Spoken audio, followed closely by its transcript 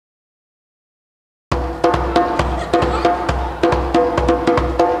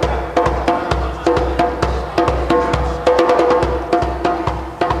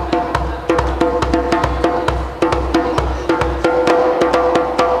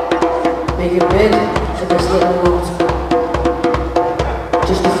word for this little lot,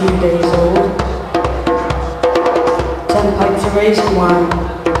 just a few days old. 10 pipes of raisin wine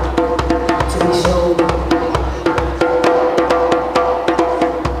to be sold.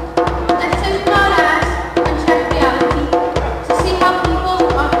 Let's open our eyes and check reality to see how people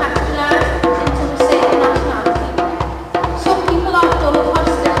are categorized into a certain nationality. Some people are full of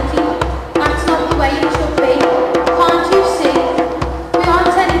hostility. That's not the way it should be. Can't you see? We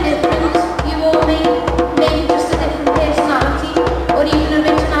aren't any different. You or me, maybe just a different personality or even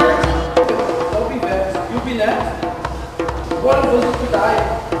originality. Don't be vexed. You'll be next. One of us could die,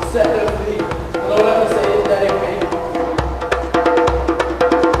 set them free, and all I can say is let it be.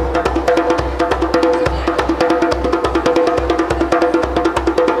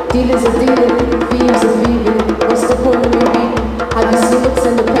 Dealers are dealers.